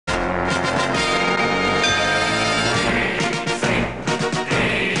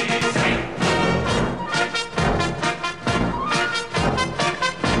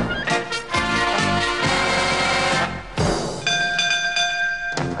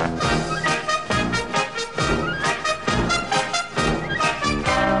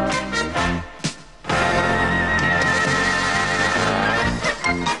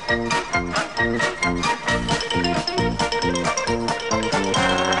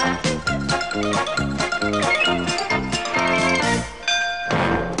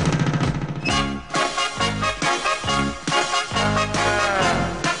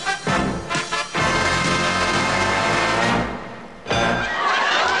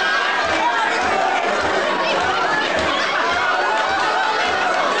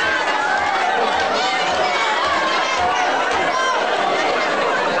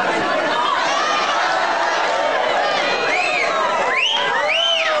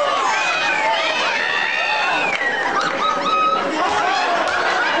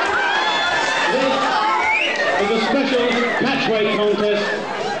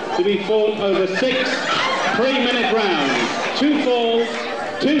To be fought over 6 3-minute rounds, 2 falls,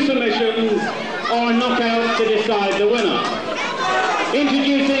 2 submissions, or a knockout to decide the winner.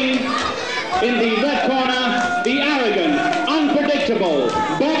 Introducing in the red corner, the arrogant, unpredictable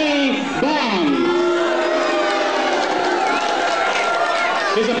Bobby Barnes.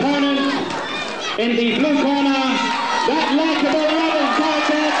 His opponent in the blue corner, that likeable Robin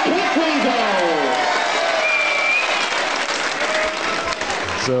character, Catweazle.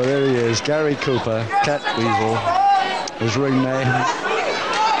 So there he is, Gary Cooper, Catweazle, his ring name.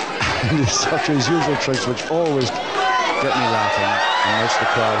 And he's up to his usual tricks, which always get me laughing, and that's the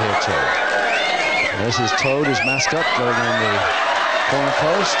crowd here too. There's his Toad, his mascot, going in the corner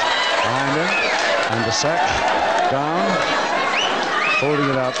post, behind him, and the sack, down, holding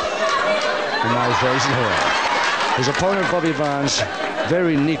it up, and now he's raising it away. His opponent, Bobby Barnes,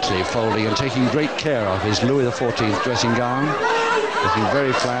 very neatly folding and taking great care of his Louis XIV dressing gown. Looking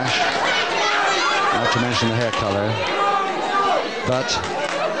very flash, not to mention the hair color. But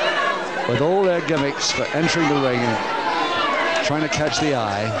with all their gimmicks for entering the ring and trying to catch the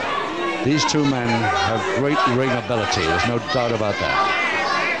eye, these two men have great ring ability. There's no doubt about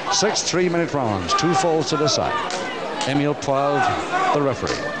that. 6 3-minute rounds, 2 falls to the side. Emile Poiled, the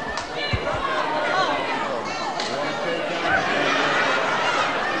referee.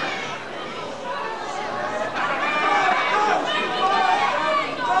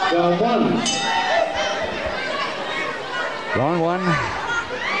 Round 1. Round 1.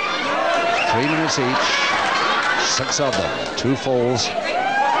 3 minutes each. 6 of them. 2 falls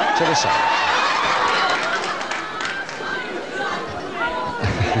to the side.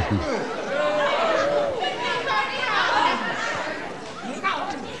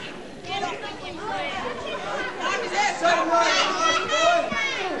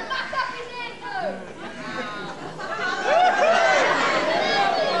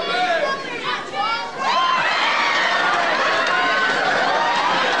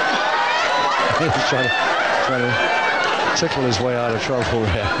 He's trying to tickle his way out of trouble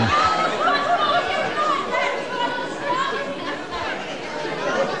there.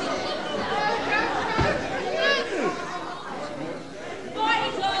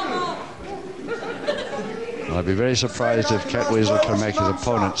 I'd be very surprised if Catweazle can make his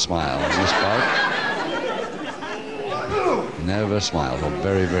opponent smile in this bout. Never smiled, or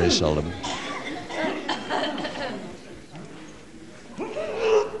very, very seldom.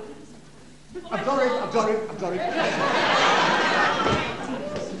 I've got it.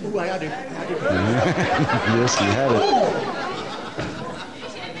 Ooh, I had it. Yes, you had it.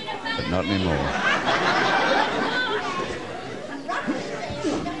 But not anymore.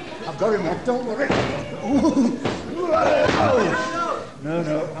 I've got him, Matt, don't worry.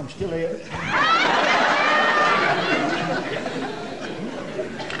 No, I'm still here.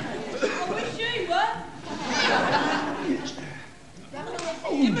 I wish you were.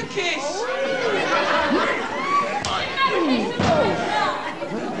 Give him a kiss.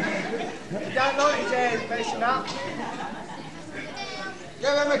 You don't like his hair's messing up.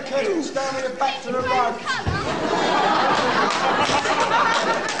 Give him a kiss and stand with your back to the rug.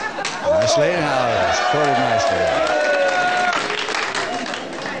 Nicely, Howard. Caught it nicely.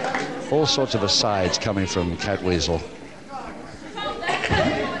 All sorts of asides coming from Catweazle.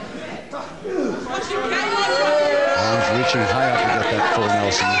 Arms reaching high up to get that full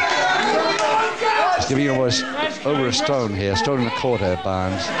Nelson. He's giving you almost over a stone here, stone and a quarter,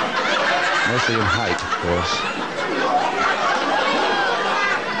 Barnes. Mostly in height, of course.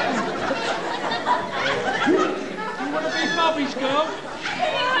 You want to be Bobby's girl?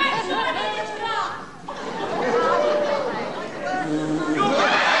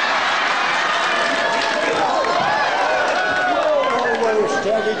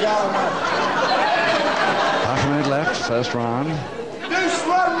 Steady down, man. Half a minute left, first round. This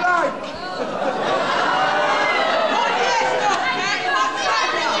one like.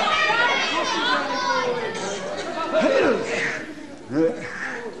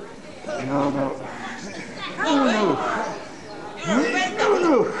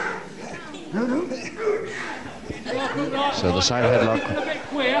 So the side headlock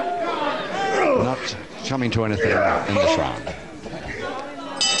not coming to anything in this round.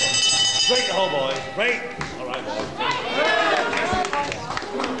 Break the hole, boys. Break. All right, boys.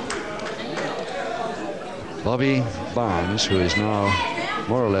 Bobby Barnes, who is now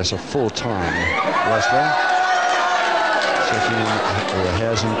more or less a full-time wrestler, checking the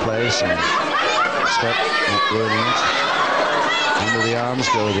hairs in place and step, not ruining it. Under the arms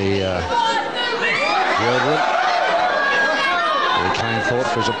go the deodorant. Very kind thought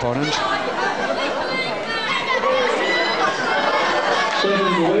for his opponent.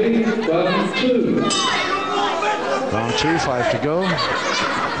 Round 2. Round 2, 5 to go.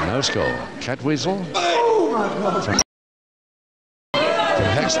 No score. Catweazle from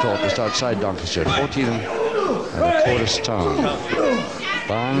Hexthorpe, just outside Doncaster, 14 1/4 stone.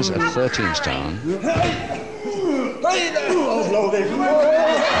 Barnes at 13 stone.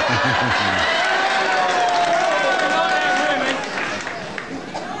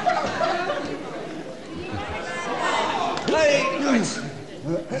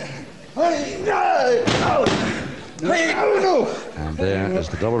 And there is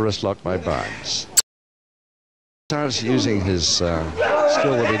the double wrist lock by Barnes. Starts using his skill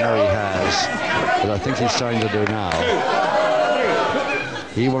that we know he has, but I think he's starting to do now.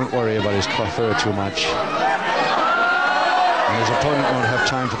 He won't worry about his coiffure too much, and his opponent won't have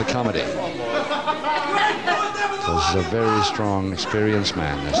time for the comedy. Because he's a very strong, experienced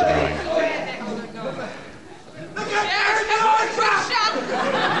man, this ring.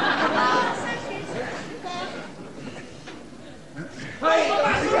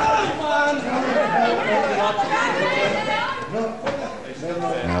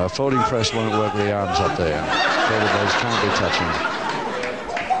 Now, a folding press won't work with the arms up there. Shoulder blades can't be touching.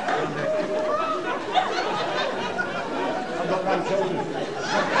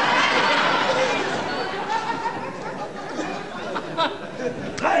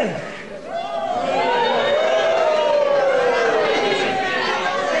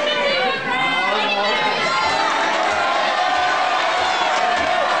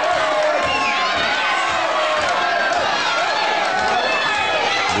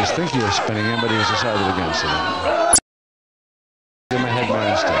 He was thinking of spinning him, but he was decided against it. Give him a head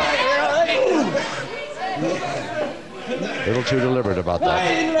master. A little too deliberate about that.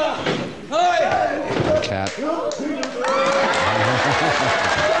 Cat. Oh,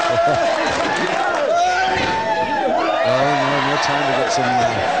 no time to get some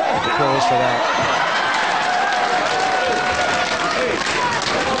applause for that.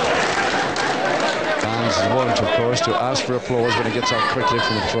 Barnes is warned, of course, to ask for applause when he gets out quickly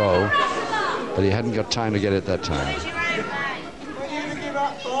from the throw, but he hadn't got time to get it that time.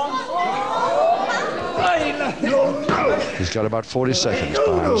 He's got about 40 seconds,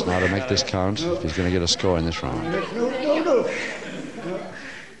 Barnes, now to make this count if he's going to get a score in this round. I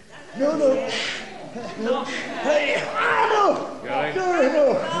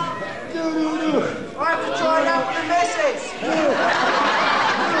have to try it out with the missus.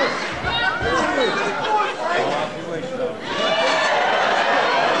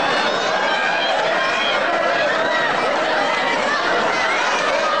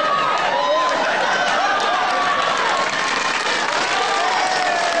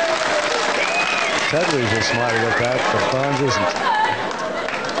 Catweazle smiling at that, but Barnes isn't.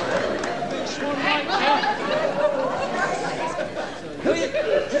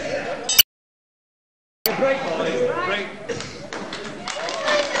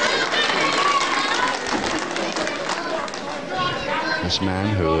 This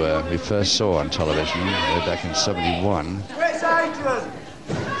man who we first saw on television way back in '71.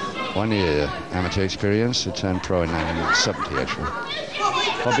 1 year amateur experience, he turned pro in 1970 actually.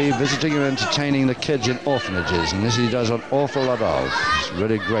 Bobby visiting and entertaining the kids in orphanages, and this he does an awful lot of. It's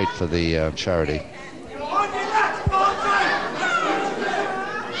really great for the charity.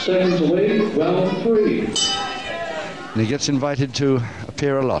 Seconds away, round 3. And he gets invited to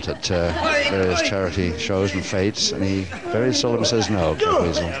appear a lot at various charity shows and fetes, and he very seldom says no,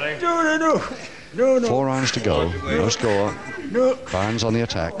 Catweazle. 4 rounds to go, no score. Barnes on the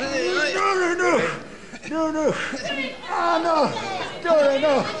attack.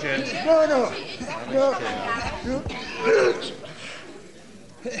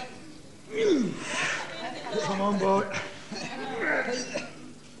 Come on, boy.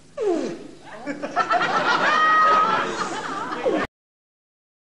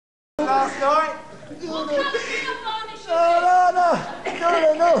 last night. No.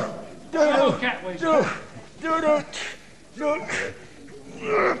 Come on, Catweazle.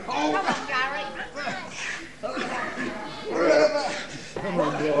 Come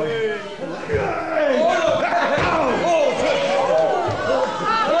on, Gary.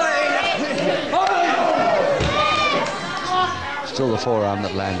 Still the forearm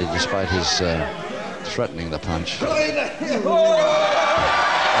that landed despite his threatening the punch. Oh,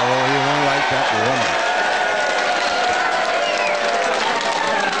 you don't like that one.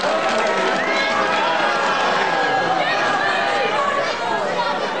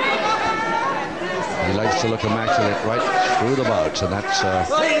 He likes to look immaculate right through the bouts, and that's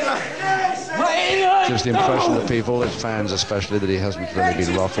gives the impression to people, his fans especially, that he hasn't really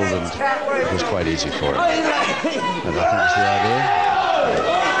been ruffled, and it was quite easy for him. And I think that's the idea.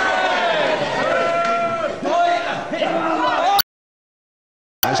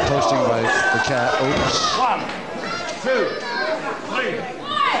 Nice posting by the cat. Oops. 1, 2, 3,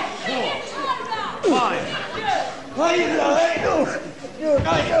 4, 5.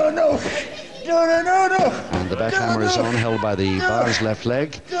 And the backhammer is on, held by the Barnes' left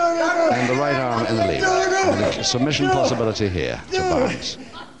leg, and the right arm in the lead. And a submission possibility here to Barnes.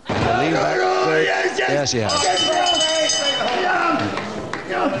 And the lean back. Yes, he has.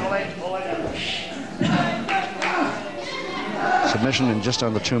 Submission in just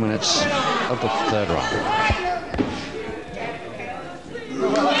under 2 minutes of the third round.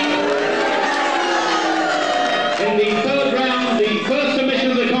 In the third round, the first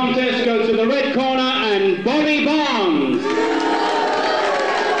submission of the contest goes to the red corner and Bobby Barnes.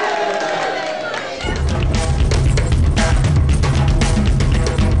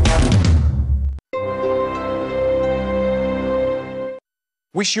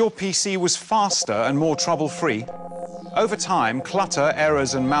 Wish your PC was faster and more trouble-free? Over time, clutter,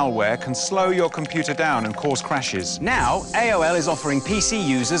 errors and malware can slow your computer down and cause crashes. Now, AOL is offering PC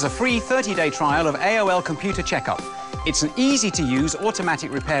users a free 30-day trial of AOL Computer Checkup. It's an easy-to-use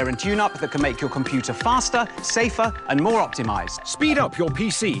automatic repair and tune-up that can make your computer faster, safer and more optimized. Speed up your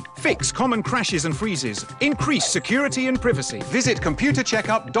PC, fix common crashes and freezes, increase security and privacy. Visit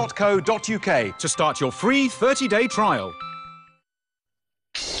computercheckup.co.uk to start your free 30-day trial.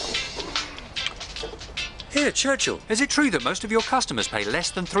 Here, Churchill, is it true that most of your customers pay less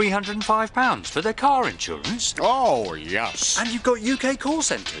than £305 for their car insurance? Oh, yes. And you've got UK call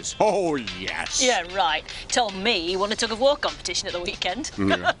centres? Oh, yes. Yeah, right. Told me he won a tug-of-war competition at the weekend.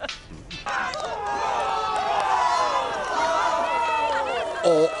 Yeah.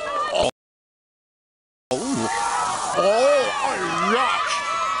 Yuck!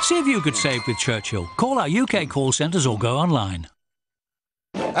 See if you could save with Churchill. Call our UK call centres or go online.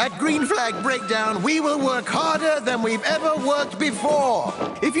 At Green Flag Breakdown, we will work harder than we've ever worked before.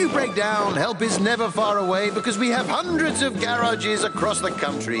 If you break down, help is never far away because we have hundreds of garages across the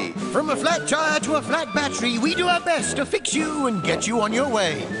country. From a flat tyre to a flat battery, we do our best to fix you and get you on your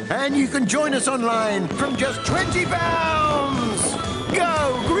way. And you can join us online from just £20.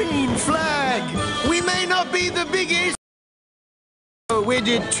 Go Green Flag! We may not be the biggest, but we're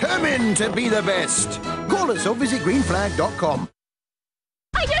determined to be the best. Call us or visit greenflag.com.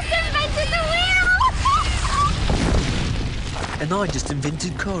 I just invented the wheel! And I just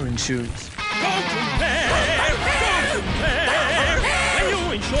invented car insurance. When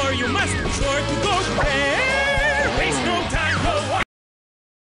you insure, you must insure to go there. Waste no time, go on.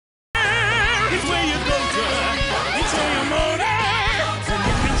 It's where you go to insure your motor. And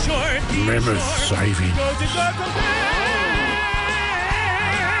you insure the Remember saving. Go to there.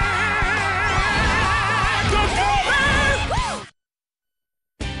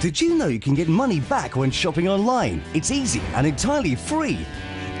 Did you know you can get money back when shopping online? It's easy and entirely free.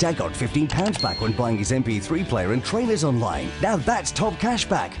 Dad got £15 back when buying his MP3 player and trainers online. Now that's top cash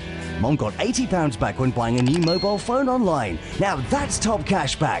back. Mom got £80 back when buying a new mobile phone online. Now that's top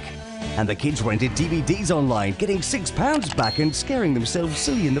cash back. And the kids rented DVDs online, getting £6 back and scaring themselves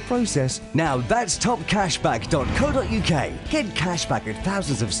silly in the process. Now that's topcashback.co.uk. Get cashback at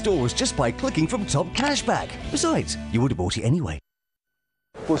thousands of stores just by clicking from Top Cashback. Besides, you would have bought it anyway.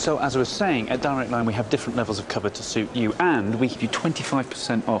 Well, so as I was saying, at Direct Line we have different levels of cover to suit you, and we give you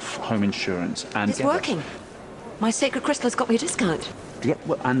 25% off home insurance. And it's working. My Sacred Crystal has got me a discount. Yeah,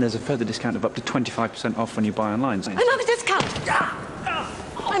 well, and there's a further discount of up to 25% off when you buy online. Another discount!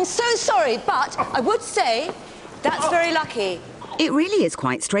 I'm so sorry, but I would say that's very lucky. It really is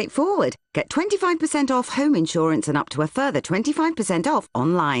quite straightforward. Get 25% off home insurance and up to a further 25% off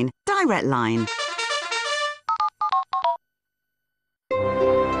online. Direct Line.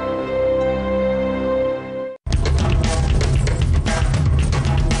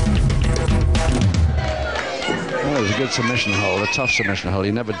 good submission hold, a tough submission hold.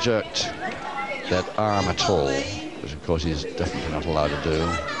 He never jerked that arm at all, which of course he's definitely not allowed to do.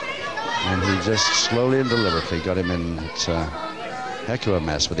 And he just slowly and deliberately got him in. It's a heck of a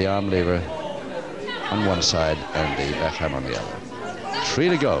mess with the arm lever on one side and the backhand on the other. 3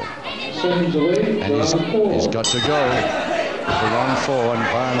 to go. And he's got to go. The long 4, and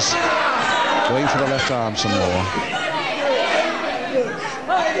Barnes going for the left arm some more.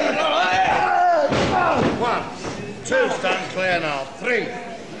 1, 2, stand clear now. 3,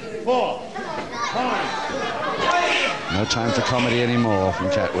 4, 5. No time for comedy anymore from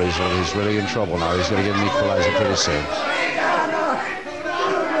Catweazle. He's really in trouble now. He's going to get an equalizer pretty soon.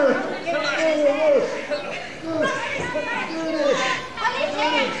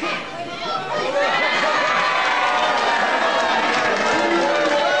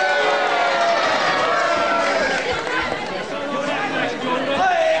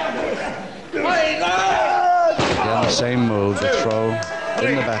 Again, the same move, the throw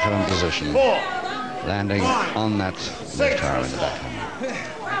in the backhand position, landing on that left arm in the backhand.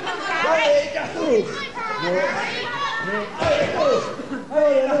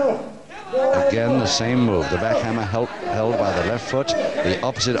 Again, the same move. The backhammer held by the left foot, the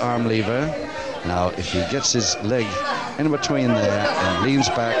opposite arm lever. Now, if he gets his leg in between there and leans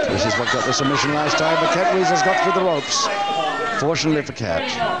back, this is what got the submission last time, but Catweazle's got through the ropes. Fortunately for Cat,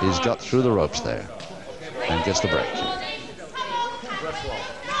 he's got through the ropes there and gets the break.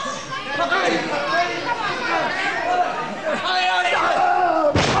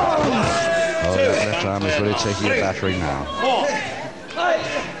 Oh, that left arm is really taking a battering now.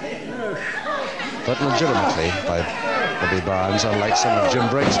 But legitimately by Bobby Barnes, unlike some of Jim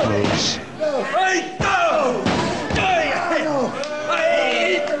Brake's moves.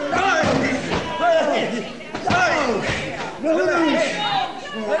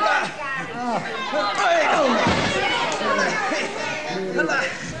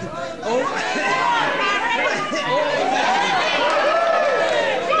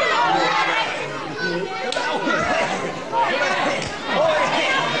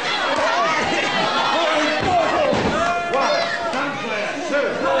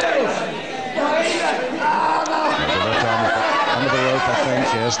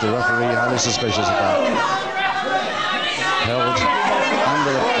 Yes, the referee highly suspicious about. Held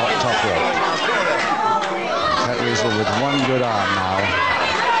under the top rope. Catweazle with one good arm now.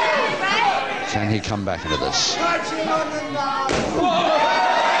 Can he come back into this?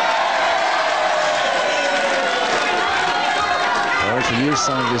 Or he can use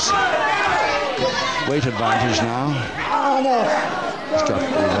some of this weight advantage now. He's got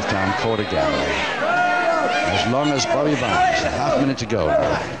the left arm caught again. As long as Bobby Barnes, a half minute to go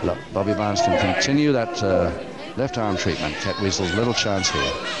now. Look, Bobby Barnes can continue that left arm treatment. Catweazle's little chance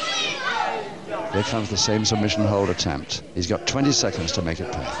here. Here comes the same submission hold attempt. He's got 20 seconds to make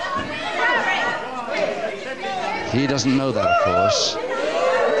it pay. He doesn't know that, of course.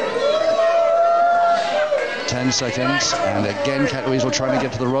 10 seconds, and again Catweazle trying to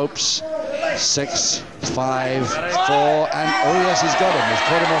get to the ropes. 6, 5, 4, and oh yes, he's got him. He's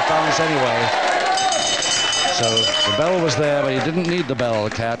caught him off balance anyway. So the bell was there, but he didn't need the bell,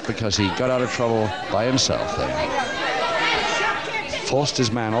 Cat, because he got out of trouble by himself there. Forced his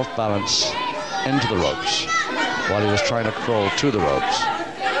man off balance into the ropes while he was trying to crawl to the ropes.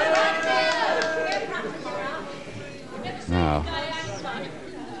 Now,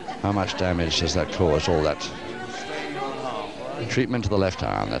 how much damage has that caused, all that treatment to the left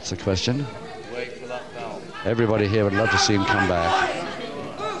arm? That's the question. Everybody here would love to see him come back.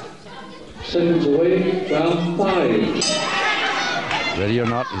 Seconds away, round 5. Ready or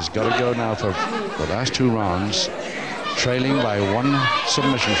not, he's got to go now for the last 2 rounds, trailing by 1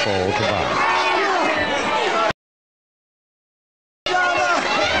 submission fall to Barnes.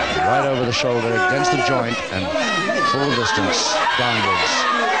 Right over the shoulder, against the joint, and full distance downwards.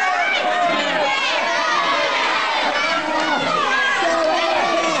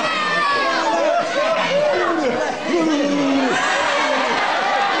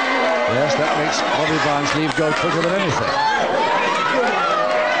 Yes, that makes Bobby Barnes leave go quicker than anything.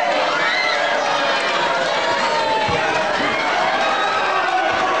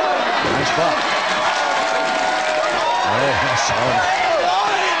 Nice block.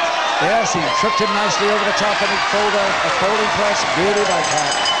 Yes, he tripped him nicely over the top, and he pulled a folding press. Beauty by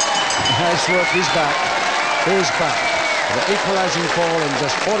Cat. Nice work. He's back. He's back. The equalizing fall in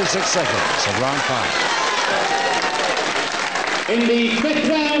just 46 seconds of round 5. In the 5th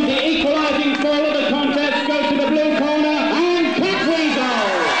round, the equalizing fall of the contest goes to the blue corner, and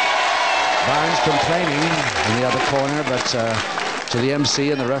Catweazle. Barnes complaining in the other corner, but to the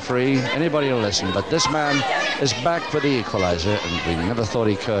MC and the referee, anybody will listen, but this man is back for the equaliser, and we never thought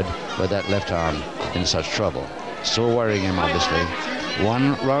he could with that left arm in such trouble. Still worrying him, obviously.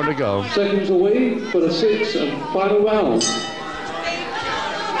 1 round to go. Seconds away for the 6th and final round.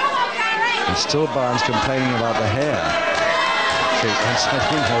 And still Barnes complaining about the hair. I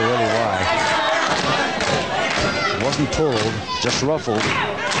think I really why. It wasn't pulled, just ruffled.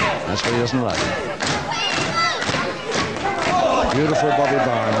 That's what he doesn't like. Beautiful Bobby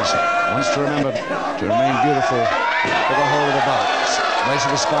Barnes. Wants to remember to remain beautiful for the whole of the box. Base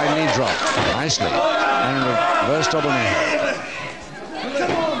of the spine knee drop. Nicely. And reverse double knee.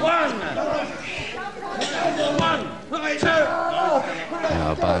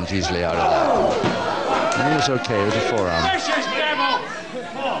 Now Barnes easily out of that. And he was okay with the forearm.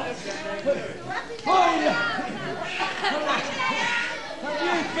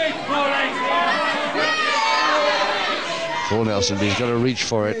 Full Nelson, but he's got to reach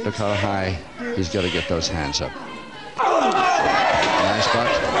for it. Look how high he's got to get those hands up. Nice butt.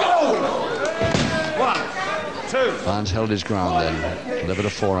 1, 2. Barnes held his ground then. Delivered a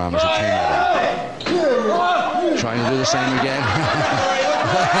forearm as he came at him. Trying to do the same again.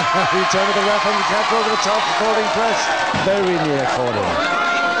 He turned with the left hand, catch over the top, falling press. Very near caught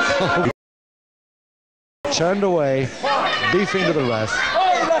him. Turned away, beefing to the ref,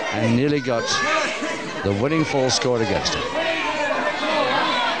 and nearly got the winning fall scored against him.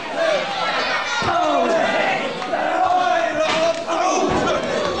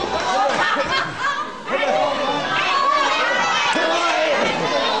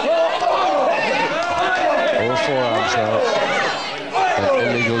 All forearms though, but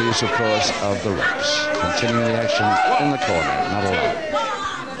illegal use, of course, of the ropes. Continuing the action in the corner, not allowed.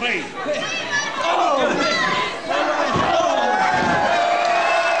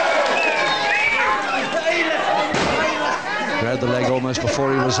 Grabbed the leg almost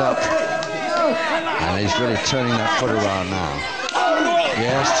before he was up, and he's really turning that foot around now.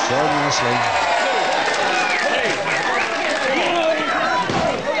 Yes, thrown nicely.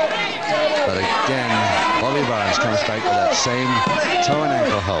 But again, Bobby Barnes comes back with that same toe and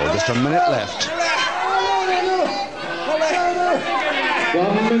ankle hold. Just a minute left.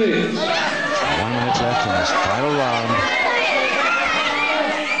 1 minute. 1 minute left in this final round.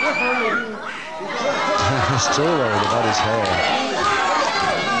 Still worried about his hair,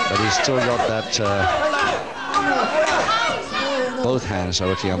 but he's still got that both hands are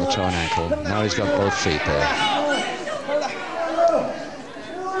working on the toe and ankle. Now he's got both feet there.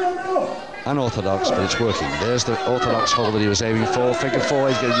 Unorthodox, but it's working. There's the orthodox hold that he was aiming for. Figure 4,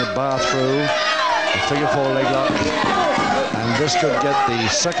 he's getting the bar through. The figure 4 leg lock, and this could get the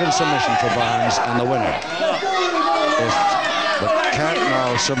second submission for Barnes and the winner if the cat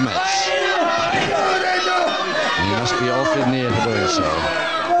now submits. And he must be awfully near to doing so.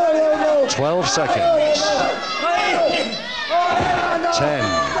 12 seconds. 10.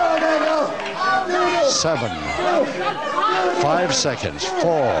 7. 5 seconds.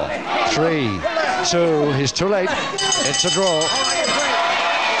 4. 3. 2. He's too late. It's a draw.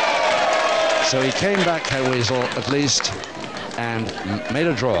 So he came back, Catweazle, at least, and made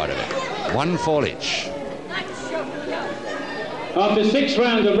a draw out of it. 1 fall each. After 6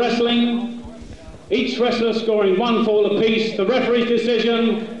 rounds of wrestling, each wrestler scoring 1 fall apiece, the referee's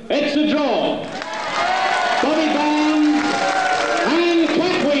decision, it's a draw. Bobby Barnes and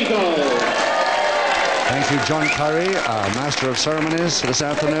Catweazle. Thank you, John Curry, our Master of Ceremonies this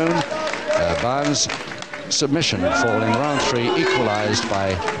afternoon. Barnes' submission fall in round 3, equalized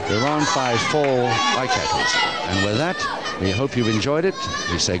by the round 5 fall by Catweazle. And with that, we hope you've enjoyed it.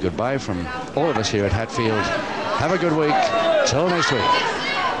 We say goodbye from all of us here at Hatfield. Have a good week. Till next week.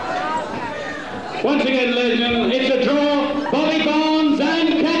 Once again, ladies and gentlemen, it's a draw. Bobby Barnes and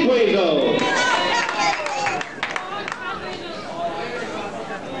Catweazle.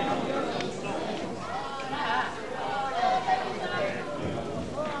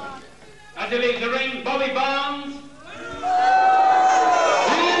 As he leaves the ring, Bobby Barnes